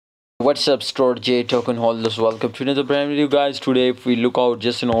What's up, Storj token holders? Welcome to another brand video, guys. Today, if we look out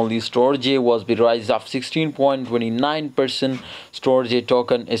just in all these, Storj was be rise up 16.29%. Storj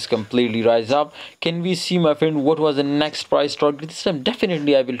token is completely rise up. Can we see, my friend, what was the next price target? This time,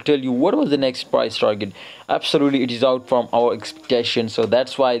 definitely, I will tell you what was the next price target. Absolutely, it is out from our expectation. So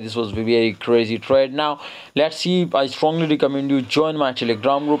that's why this was a very crazy trade. Now, let's see. I strongly recommend you join my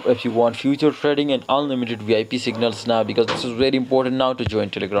Telegram group if you want future trading and unlimited VIP signals now, because this is very important now to join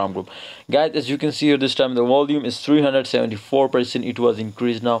Telegram group. Guys, as you can see here, this time the volume is 374%. It was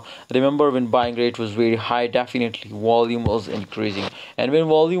increased. Now remember, when buying rate was very high, definitely volume was increasing, and when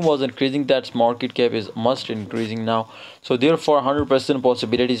volume was increasing, that's market cap is must increasing now. So therefore 100%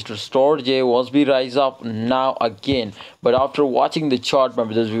 possibilities to Storj was be rise up now again. But after watching the chart, my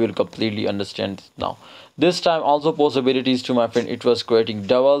brothers, we will completely understand this now. This time also possibilities to, my friend, it was creating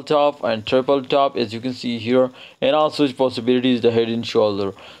double top and triple top, as you can see here, and also its possibilities the head and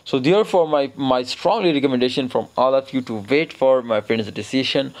shoulder. So therefore my strongly recommendation from all of you to wait for my friend's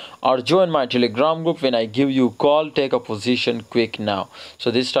decision or join my Telegram group. When I give you call, take a position quick now. So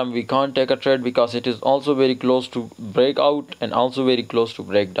this time we can't take a trade because it is also very close to breakout and also very close to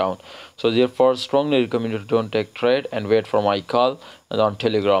breakdown. So therefore strongly recommend you to don't take trade and wait for my call and on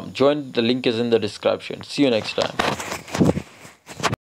Telegram. Join, the link is in the description. See you next time.